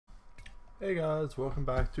Hey guys, welcome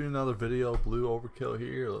back to another video. Blue Overkill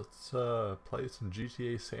here. Let's play some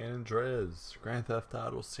GTA San Andreas, Grand Theft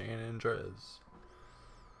Auto San Andreas.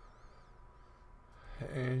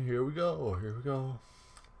 And here we go.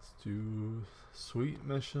 Let's do sweet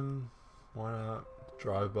mission. Why not?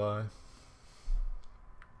 Drive by. Let's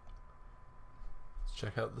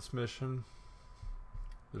check out this mission.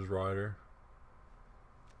 There's Ryder.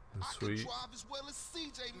 And Sweet. I can drive as well as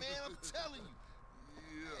CJ, man. I'm telling you.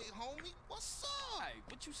 Hey, homie, what's up? Hey,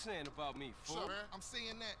 what you saying about me, fool? Sir, I'm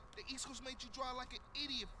saying that the East Coast made you drive like an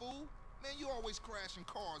idiot, fool. Man, you always crashing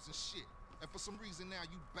cars and shit. And for some reason now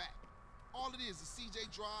you back. All it is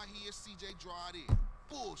CJ drive here, CJ drive there.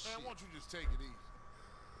 Bullshit. Man, why don't you just take it easy?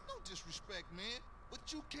 No disrespect, man.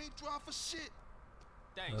 But you can't drive for shit.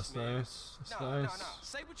 Thanks, That's man. nice. That's nice. No.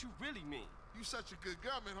 Say what you really mean. You such a good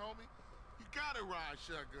gunman, homie. You gotta ride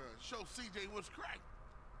shotgun. Show CJ what's crack.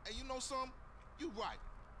 Hey, you know something? You right.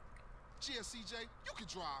 Cheers, CJ. You can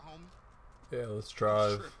drive, homie. Yeah, let's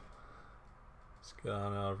drive. Let's get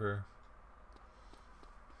on out of here.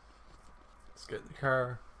 Let's get in the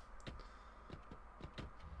car.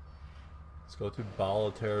 Let's go to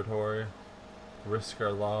Bala territory. Risk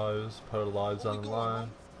our lives. Put our lives on the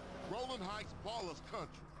line. Rolling Heights, Ballas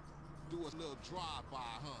country. Do a little drive-by,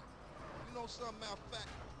 huh? You know something, matter of fact,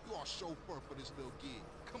 you are chauffeur for this little gig.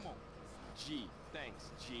 Come on. G. Thanks,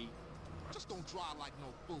 G. Just don't drive like no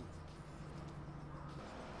fool.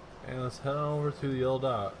 And let's head on over to the yellow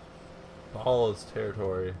dot. Ballas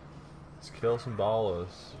territory. Let's kill some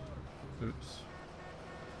ballas. Oops.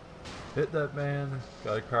 Hit that man.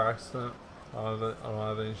 Got a car accident. I don't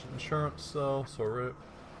have any insurance though, so rip.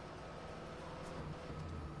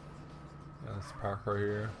 Yeah, let's park right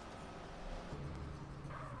here.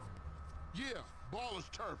 Yeah, Ballas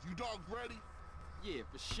turf. You dogs ready? Yeah,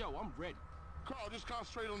 for sure. I'm ready. Carl, just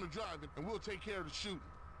concentrate on the driving, and we'll take care of the shooting.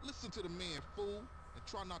 Listen to the man, fool, and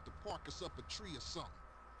try not to park us up a tree or something.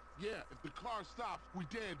 Yeah, if the car stops, we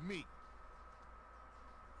dead meat.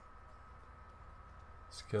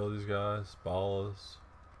 Let's kill these guys. Ballas.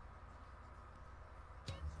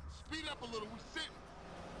 Speed up a little. We sitting.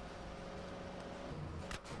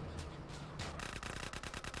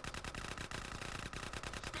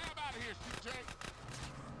 Stab out of here, CJ.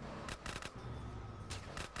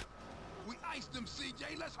 We iced them,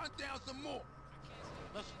 CJ. Let's hunt down some more.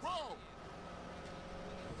 Let's roll.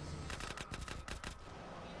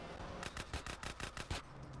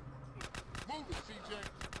 Move it, CJ.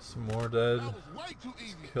 Some more dead. That was way too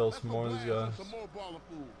easy. Kill Let's some go more of these blast guys. Some more baller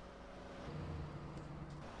food.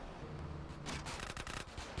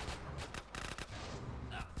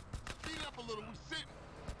 Speed up a little. We sitting.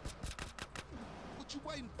 What you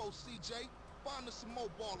waiting for, CJ? Find us some more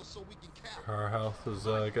ballers so we can cap. Car health is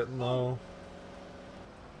getting low.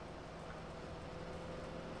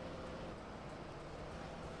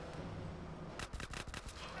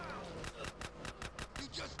 You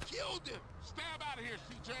just killed him. Stab out of here,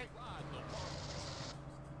 CJ.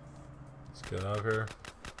 Let's get out of here.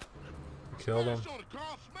 We killed him. Smash on the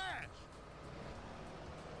car, smash.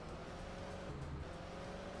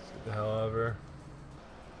 Let's get the hell out of here.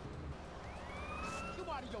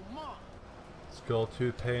 You out of your mind. Let's go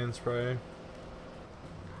to pain spray.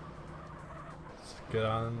 Let's get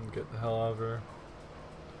on, get the hell out of here.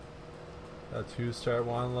 That 2-star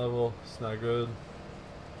wine level, it's not good.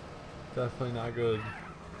 Definitely not good.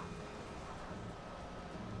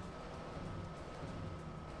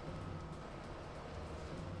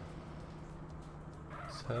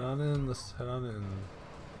 Let's head on in.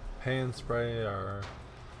 Pain spray our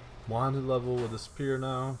wanted level with a spear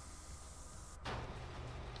now.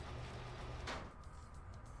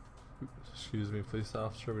 Excuse me, police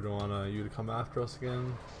officer, we don't want you to come after us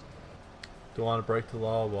again. Don't want to break the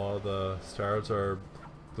law while the stars are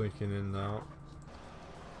blinking in and out.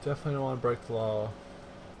 Definitely don't want to break the law.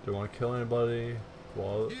 Don't want to kill anybody.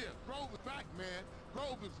 While Yeah, Grove is back, man.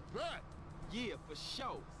 Grove is back. Yeah, for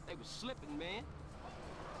sure. They was slipping, man.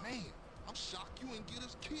 Man, I'm shocked you ain't get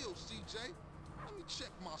us killed, CJ. Let me check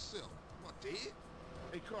myself. Am I dead?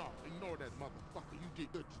 Hey, Carl, ignore that motherfucker. You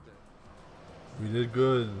did good today. we did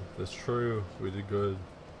good. That's true. We did good.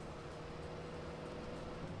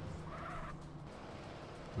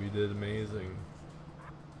 We did amazing.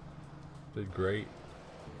 Did great.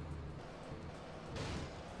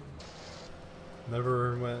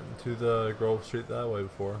 Never went to the Grove Street that way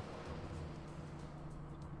before.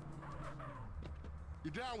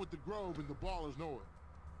 You're down with the Grove and the Ballers know it.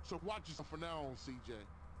 So watch yourself for now on, CJ.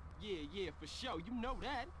 Yeah, for sure. You know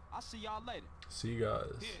that. I'll see y'all later. See you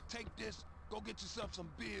guys. Here, take this. Go get yourself some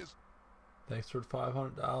beers. Thanks for the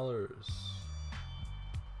 $500.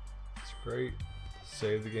 It's great.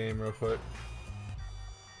 Save the game real quick.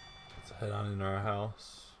 Let's head on in our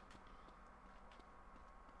house.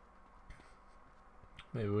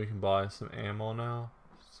 Maybe we can buy some ammo now.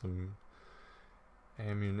 Some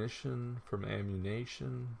ammunition from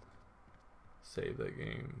ammunition. Save that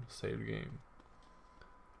game. Save the game.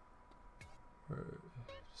 Or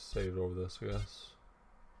save it over this, I guess.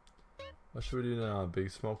 What should we do now? A big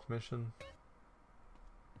smoke mission?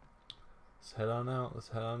 Let's head on out. Let's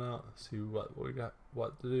head on out. See what we got.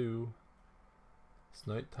 What to do. It's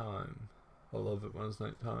nighttime. I love it when it's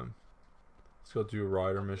nighttime. Let's go do a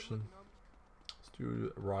rider mission. Let's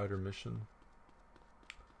do a rider mission.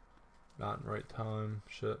 Not in right time.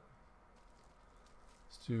 Shit.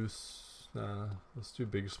 Let's do. Nah. Let's do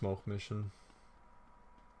big smoke mission.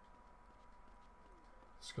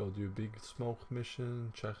 Let's go do a big smoke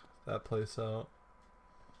mission. Check that place out.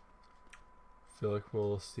 Feel like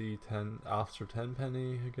we'll see Officer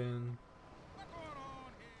Tenpenny again.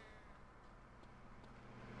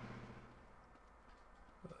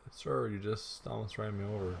 Sir, you just almost ran me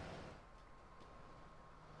over.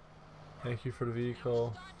 Thank you for the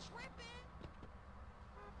vehicle.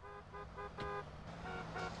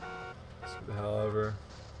 However,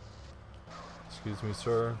 excuse me,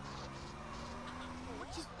 sir.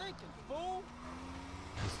 What you thinking, fool?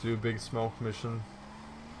 Let's do a big smoke mission.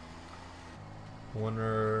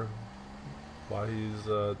 Wonder what he's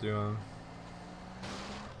doing.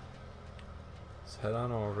 Let's head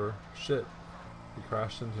on over. Shit, he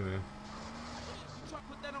crashed into me. You try to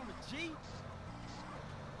put that on the G?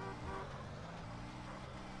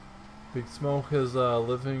 Big Smoke is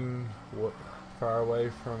living far away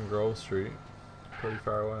from Grove Street. Pretty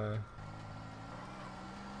far away.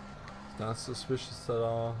 It's not suspicious at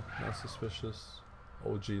all. Not suspicious.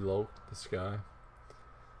 OG Loke, this guy.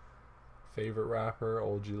 Favorite rapper,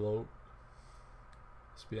 OG Loke.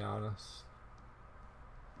 Let's be honest.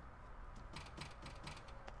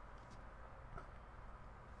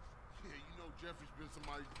 Yeah, you know Jeffrey's been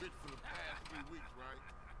somebody's bitch for the past 3 weeks, right?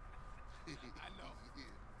 I know.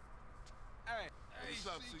 Hey, What's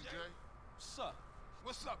up, CJ? what's up?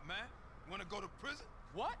 What's up, man? Wanna go to prison?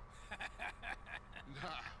 What?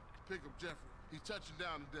 Nah, pick up Jeffrey. He's touching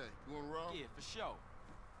down today. You wanna roll? Yeah, for sure.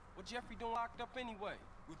 What Jeffrey doing locked up anyway?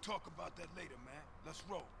 We'll talk about that later, man. Let's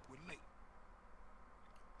roll. We're late.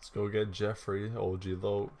 Let's go get Jeffrey, OG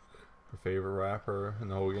Loke, your favorite rapper in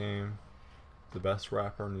the whole game. The best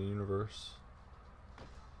rapper in the universe.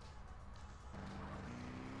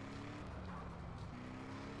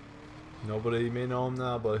 Nobody may know him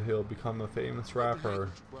now, but he'll become a famous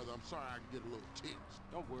rapper. Brother, I'm sorry I can get a little tense.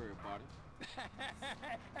 Don't worry about it.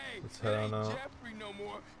 Hey, Let's it head ain't on out. Jeffrey no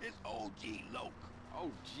more. It's OG Loke.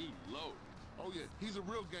 OG low. Oh yeah, he's a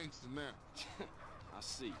real gangster now. I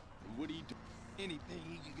see. And what do you do? Anything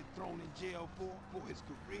he can get thrown in jail for his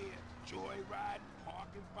career, joyriding,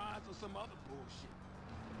 parking fines, or some other bullshit.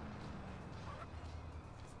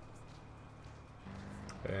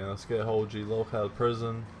 Okay, let's get OG Loke out of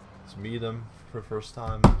prison. Let's meet him for the first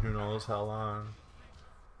time in who knows how long.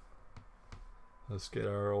 Let's get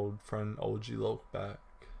our old friend OG Loke back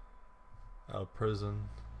out of prison.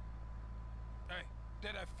 Hey,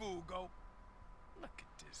 there that fool go. Look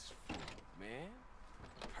at this fool. Man,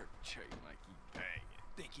 perpetrating like he banging.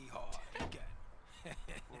 Think he hard. He got it.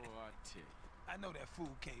 Boy, I tell you. I know that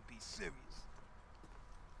fool can't be serious.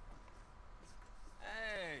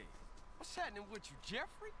 Hey, what's happening with you,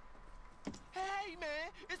 Jeffrey? Hey,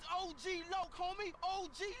 man, it's OG Loke, homie.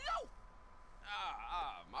 OG Loke.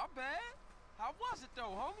 My bad. How was it,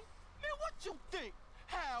 though, homie? Man, what you think?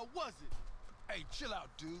 How was it? Hey, chill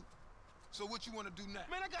out, dude. So what you want to do now?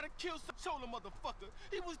 Man, I gotta kill some chola motherfucker.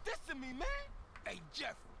 He was dissing me, man. Hey,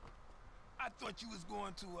 Jeffrey. I thought you was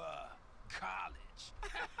going to, college.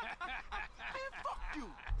 Man, fuck you.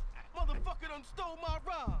 Motherfucker done stole my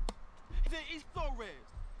rhyme. He's in East Flores.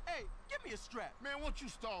 Hey, give me a strap. Man, why don't you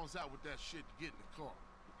stall us out with that shit to get in the car?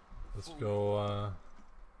 Let's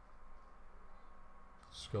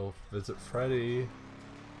go visit Freddy,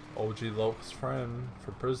 OG Loke's friend,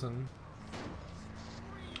 for prison.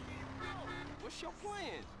 What's your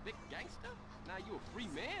plans, big gangster? Now you a free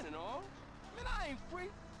man and all. Man, I ain't free.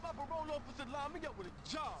 My parole officer lined me up with a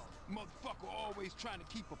job. Motherfucker always trying to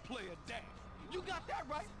keep a player down. You got that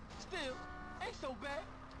right. Still, ain't so bad.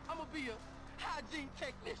 I'ma be a hygiene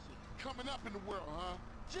technician. Coming up in the world, huh?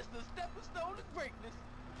 Just a stepping stone to greatness.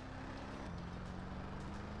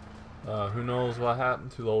 Who knows what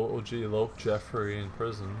happened to the OG Loke Jeffrey in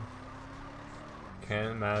prison?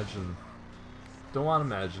 Can't imagine. Don't want to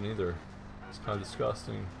imagine either. It's kind of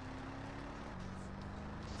disgusting.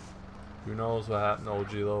 Who knows what happened to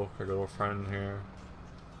OG Loke? I got a friend here.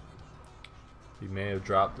 He may have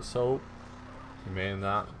dropped the soap. He may have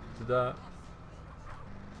not did that.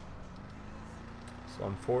 It's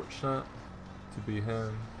unfortunate to be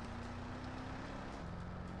him.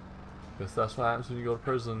 Guess that's what happens when you go to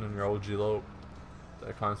prison and you're OG Lope.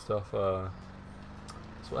 That kind of stuff,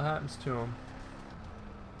 that's what happens to him.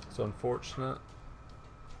 It's unfortunate.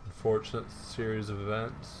 Unfortunate series of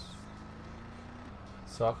events.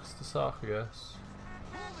 Sucks to suck, I guess.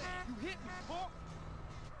 You hit me, fuck.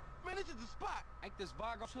 Man, this is the spot. Ain't this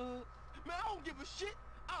Vargo's hood? Man, I don't give a shit.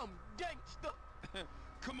 I'm gangsta.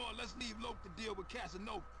 Come on, let's leave Loke to deal with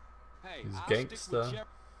Casanova. Hey, He's I'll gangsta. stick with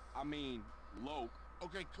I mean, Loke.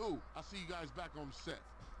 Okay, cool. I'll see you guys back on the set.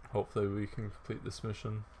 Hopefully we can complete this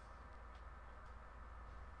mission.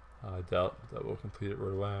 I doubt that we'll complete it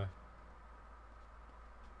right away.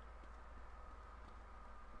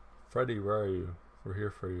 Freddy, where are you? We're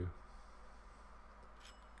here for you.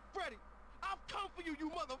 Freddy, I've come for you, you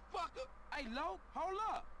motherfucker. Hey, Loke, hold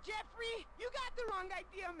up. Jeffrey, you got the wrong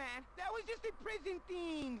idea, man. That was just a prison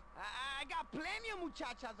thing. I got plenty of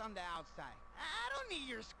muchachas on the outside. I don't need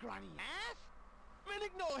your scrawny ass. Man,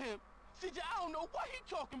 ignore him. CJ, I don't know what he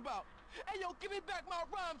talking about. Hey, yo, give me back my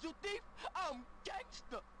rhymes, you thief. I'm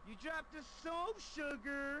gangsta. You dropped the soap,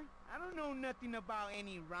 sugar. I don't know nothing about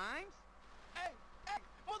any rhymes. Hey,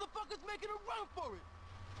 motherfuckers making a run for it.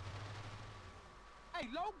 Hey,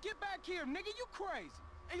 Loke, get back here, nigga. You crazy.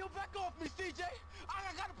 Hey, yo, back off me, CJ.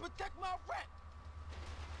 I gotta protect my rent.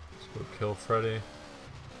 Let's go kill Freddy.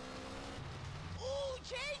 Ooh,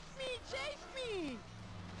 chase me, chase me.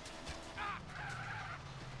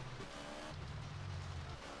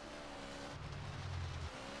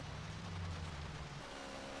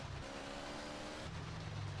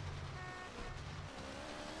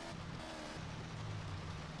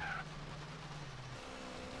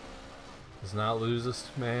 Does not lose this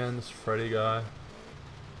man, this Freddy guy.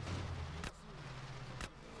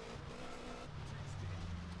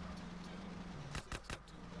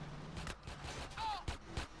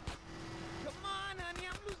 Come on, honey,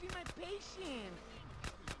 I'm losing my patience.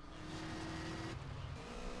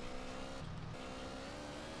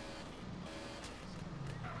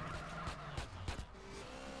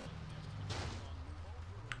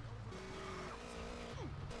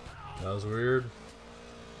 That was weird.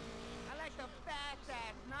 I like the fast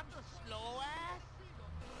ass, not the slow ass.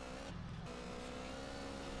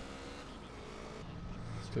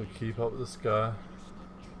 Just gonna keep up with this guy.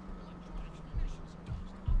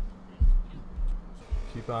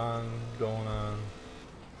 Keep on going on.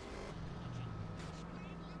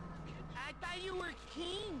 I thought you were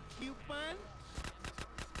king, coupon.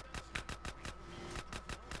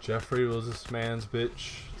 Jeffrey was this man's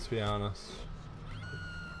bitch, let's be honest.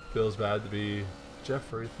 Feels bad to be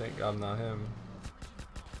Jeffrey, thank God I'm not him.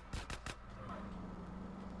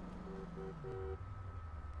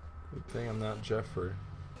 Good thing I'm not Jeffrey.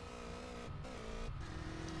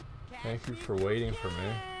 Thank you for waiting for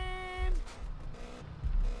me.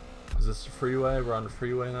 Is this the freeway? We're on the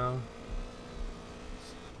freeway now?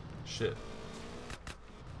 Shit.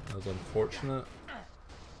 That was unfortunate.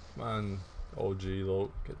 Come on, OG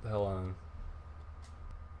Loke, get the hell on.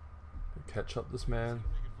 Catch up this man.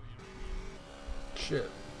 Shit.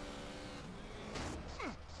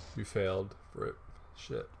 We failed. Rip.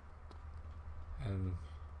 Shit. And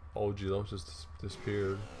OG Loke just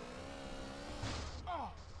disappeared.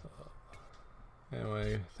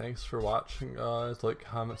 Anyway, thanks for watching, guys. Like,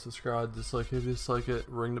 comment, subscribe, dislike if you dislike it,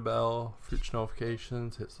 ring the bell, future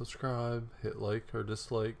notifications, hit subscribe, hit like or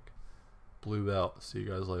dislike, blue belt. See you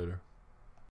guys later.